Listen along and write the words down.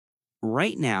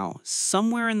Right now,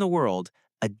 somewhere in the world,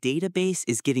 a database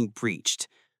is getting breached.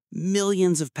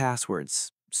 Millions of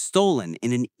passwords stolen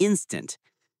in an instant.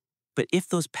 But if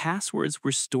those passwords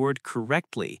were stored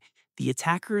correctly, the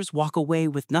attackers walk away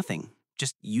with nothing,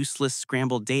 just useless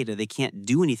scrambled data they can't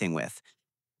do anything with.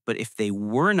 But if they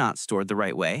were not stored the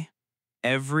right way,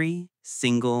 every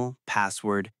single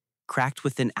password cracked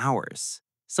within hours,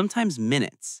 sometimes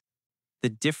minutes. The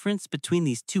difference between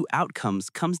these two outcomes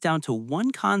comes down to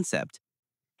one concept: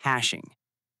 hashing.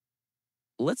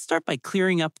 Let's start by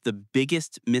clearing up the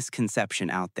biggest misconception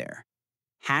out there.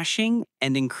 Hashing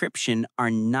and encryption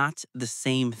are not the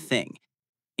same thing.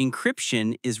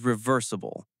 Encryption is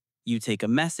reversible. You take a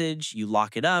message, you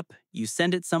lock it up, you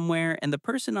send it somewhere, and the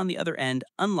person on the other end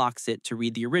unlocks it to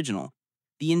read the original.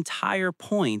 The entire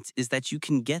point is that you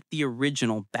can get the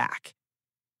original back.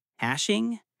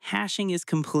 Hashing is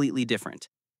completely different.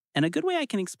 And a good way I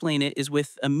can explain it is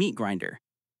with a meat grinder.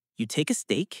 You take a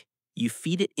steak, you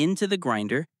feed it into the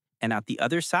grinder, and out the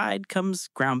other side comes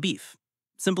ground beef.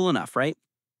 Simple enough, right?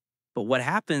 But what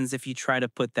happens if you try to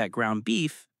put that ground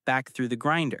beef back through the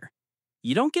grinder?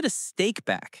 You don't get a steak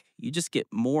back, you just get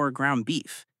more ground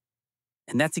beef.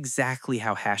 And that's exactly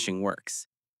how hashing works.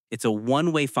 It's a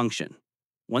one-way function.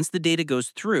 Once the data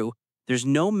goes through, there's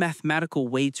no mathematical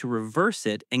way to reverse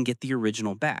it and get the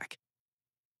original back.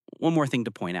 One more thing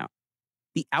to point out.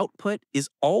 The output is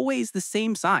always the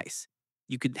same size.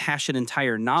 You could hash an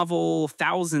entire novel,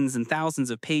 thousands and thousands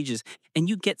of pages, and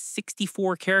you get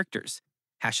 64 characters.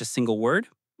 Hash a single word,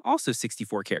 also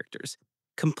 64 characters.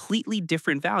 Completely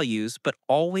different values, but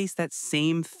always that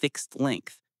same fixed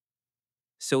length.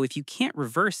 So if you can't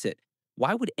reverse it,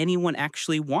 why would anyone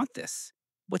actually want this?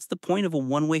 What's the point of a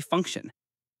one-way function?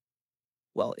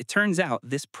 Well, it turns out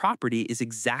this property is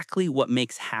exactly what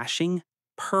makes hashing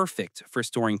perfect for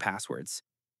storing passwords.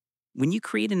 When you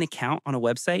create an account on a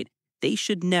website, they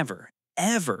should never,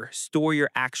 ever store your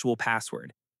actual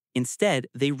password. Instead,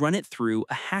 they run it through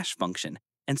a hash function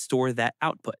and store that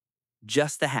output,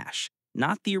 just the hash,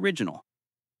 not the original.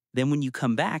 Then when you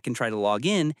come back and try to log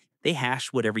in, they hash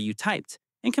whatever you typed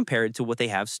and compare it to what they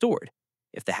have stored.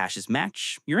 If the hashes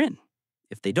match, you're in.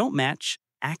 If they don't match,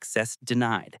 access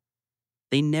denied.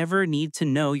 They never need to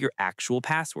know your actual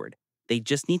password. They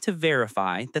just need to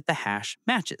verify that the hash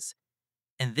matches.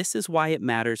 And this is why it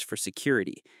matters for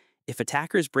security. If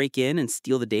attackers break in and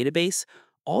steal the database,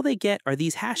 all they get are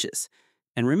these hashes.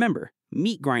 And remember,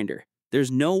 meat grinder,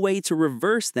 there's no way to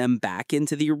reverse them back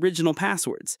into the original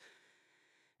passwords.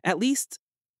 At least,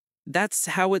 that's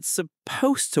how it's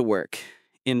supposed to work.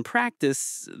 In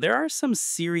practice, there are some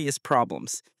serious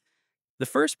problems. The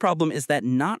first problem is that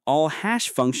not all hash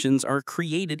functions are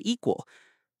created equal.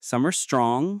 Some are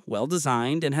strong,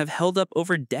 well-designed, and have held up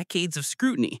over decades of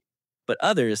scrutiny. But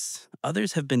others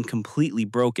have been completely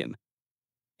broken.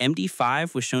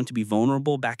 MD5 was shown to be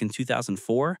vulnerable back in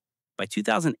 2004. By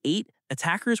 2008,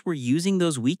 attackers were using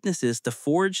those weaknesses to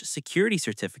forge security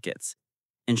certificates.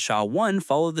 And SHA-1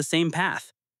 followed the same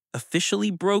path, officially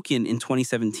broken in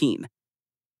 2017.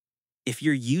 If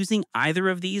you're using either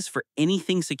of these for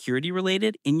anything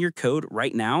security-related in your code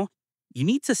right now, you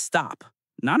need to stop,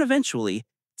 not eventually,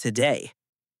 today.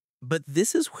 But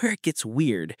this is where it gets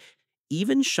weird.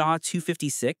 Even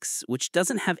SHA-256, which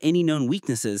doesn't have any known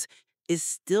weaknesses, is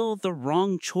still the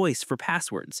wrong choice for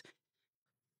passwords.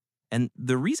 And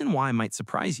the reason why might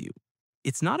surprise you.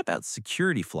 It's not about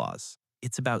security flaws,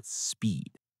 it's about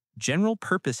speed.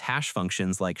 General-purpose hash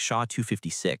functions like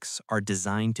SHA-256 are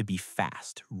designed to be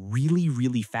fast, really,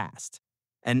 really fast.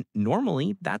 And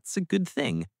normally, that's a good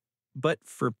thing. But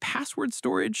for password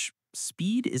storage,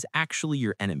 speed is actually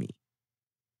your enemy.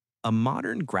 A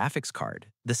modern graphics card,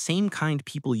 the same kind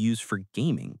people use for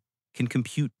gaming, can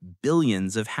compute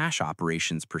billions of hash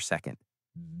operations per second.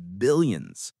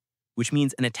 Billions. Which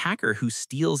means an attacker who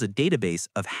steals a database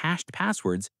of hashed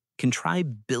passwords can try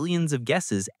billions of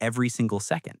guesses every single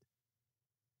second.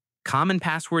 Common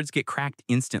passwords get cracked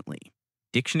instantly.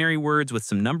 Dictionary words with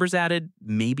some numbers added,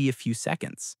 maybe a few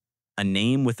seconds. A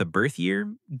name with a birth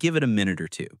year, give it a minute or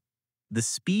two. The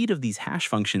speed of these hash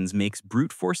functions makes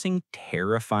brute forcing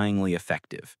terrifyingly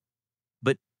effective.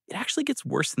 But it actually gets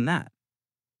worse than that.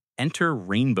 Enter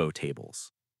rainbow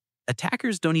tables.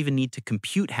 Attackers don't even need to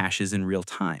compute hashes in real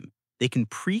time. They can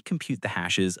pre-compute the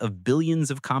hashes of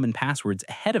billions of common passwords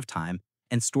ahead of time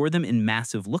and store them in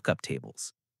massive lookup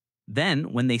tables.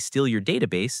 Then, when they steal your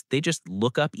database, they just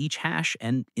look up each hash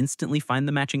and instantly find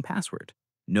the matching password.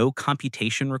 No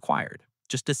computation required,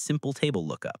 just a simple table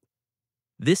lookup.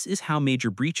 This is how major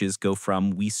breaches go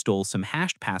from "we stole some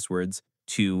hashed passwords"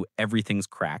 to "everything's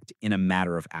cracked" in a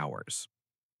matter of hours.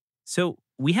 So,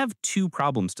 we have two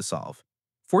problems to solve.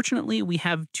 Fortunately, we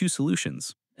have two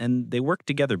solutions, and they work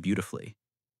together beautifully.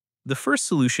 The first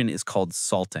solution is called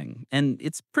salting, and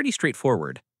it's pretty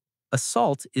straightforward. A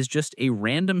salt is just a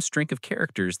random string of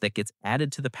characters that gets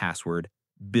added to the password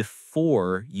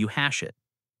before you hash it.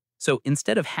 So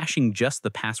instead of hashing just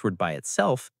the password by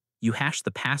itself, you hash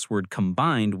the password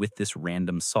combined with this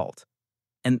random salt.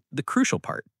 And the crucial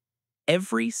part,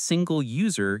 every single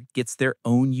user gets their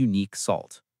own unique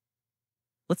salt.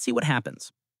 Let's see what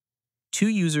happens. Two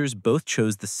users both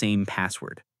chose the same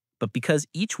password, but because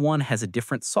each one has a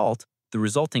different salt, the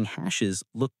resulting hashes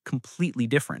look completely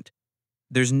different.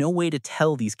 There's no way to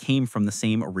tell these came from the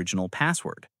same original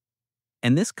password.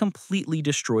 And this completely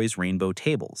destroys rainbow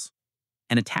tables.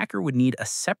 An attacker would need a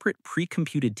separate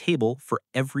pre-computed table for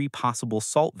every possible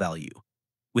salt value.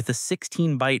 With a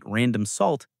 16-byte random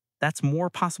salt, that's more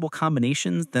possible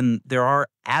combinations than there are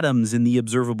atoms in the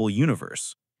observable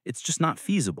universe. It's just not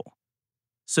feasible.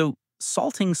 So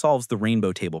salting solves the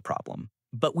rainbow table problem,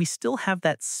 but we still have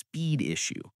that speed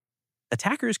issue.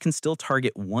 Attackers can still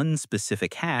target one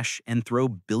specific hash and throw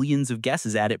billions of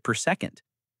guesses at it per second.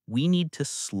 We need to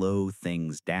slow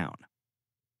things down.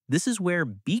 This is where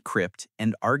bcrypt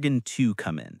and argon2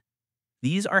 come in.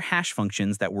 These are hash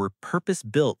functions that were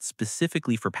purpose-built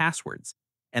specifically for passwords,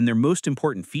 and their most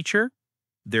important feature?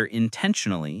 They're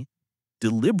intentionally,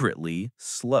 deliberately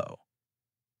slow.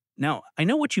 Now, I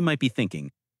know what you might be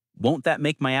thinking. Won't that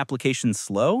make my application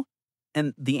slow?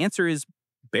 And the answer is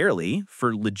barely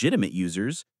for legitimate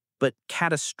users, but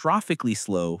catastrophically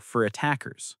slow for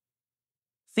attackers.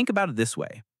 Think about it this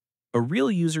way. A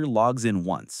real user logs in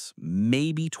once,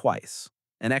 maybe twice.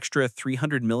 An extra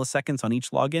 300 milliseconds on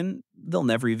each login, they'll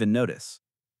never even notice.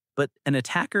 But an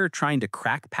attacker trying to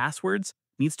crack passwords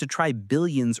needs to try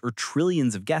billions or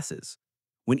trillions of guesses.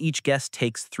 When each guess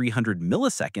takes 300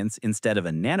 milliseconds instead of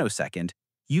a nanosecond,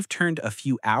 you've turned a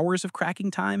few hours of cracking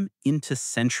time into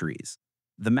centuries.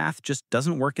 The math just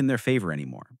doesn't work in their favor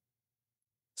anymore.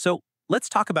 So let's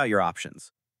talk about your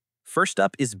options. First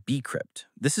up is bcrypt.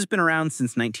 This has been around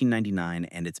since 1999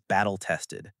 and it's battle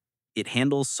tested. It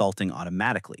handles salting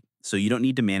automatically, so you don't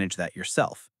need to manage that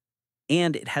yourself.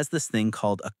 And it has this thing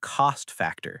called a cost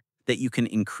factor that you can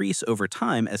increase over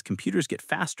time as computers get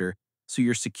faster, so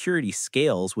your security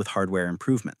scales with hardware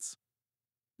improvements.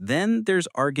 Then there's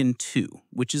argon2,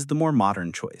 which is the more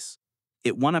modern choice.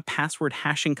 It won a password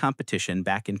hashing competition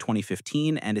back in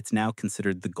 2015, and it's now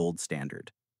considered the gold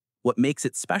standard. What makes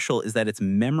it special is that it's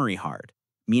memory hard,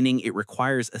 meaning it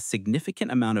requires a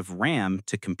significant amount of RAM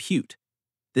to compute.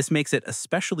 This makes it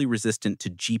especially resistant to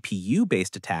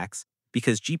GPU-based attacks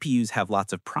because GPUs have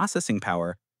lots of processing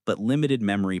power but limited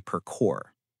memory per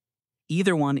core.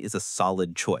 Either one is a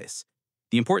solid choice.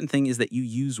 The important thing is that you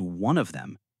use one of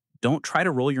them. Don't try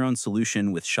to roll your own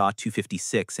solution with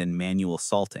SHA-256 and manual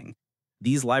salting.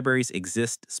 These libraries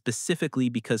exist specifically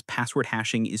because password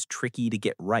hashing is tricky to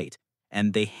get right,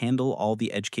 and they handle all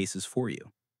the edge cases for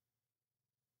you.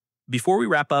 Before we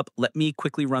wrap up, let me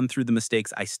quickly run through the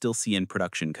mistakes I still see in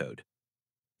production code.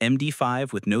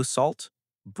 MD5 with no salt,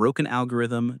 broken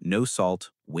algorithm, no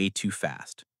salt, way too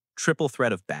fast. Triple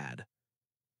threat of bad.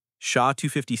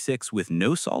 SHA-256 with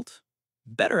no salt,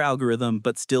 better algorithm,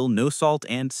 but still no salt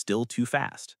and still too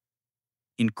fast.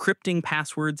 Encrypting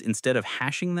passwords instead of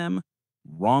hashing them,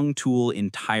 wrong tool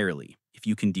entirely. If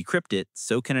you can decrypt it,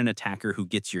 so can an attacker who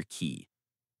gets your key.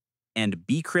 And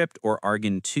bcrypt or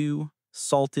argon2,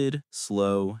 salted,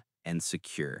 slow, and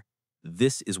secure.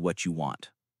 This is what you want.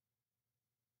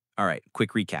 All right,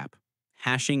 quick recap.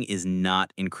 Hashing is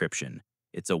not encryption.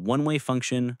 It's a one-way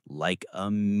function like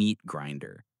a meat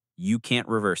grinder. You can't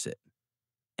reverse it.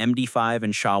 MD5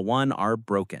 and SHA-1 are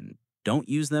broken. Don't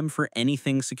use them for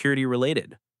anything security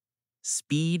related.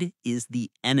 Speed is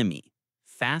the enemy.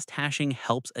 Fast hashing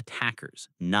helps attackers,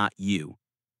 not you.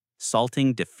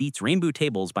 Salting defeats rainbow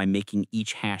tables by making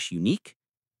each hash unique.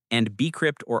 And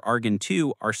bcrypt or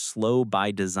argon2 are slow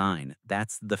by design.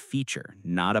 That's the feature,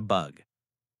 not a bug.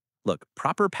 Look,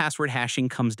 proper password hashing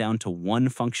comes down to one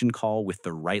function call with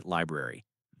the right library.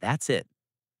 That's it.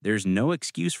 There's no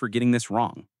excuse for getting this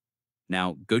wrong.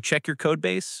 Now, go check your code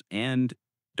base and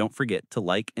don't forget to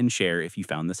like and share if you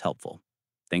found this helpful.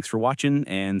 Thanks for watching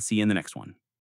and see you in the next one.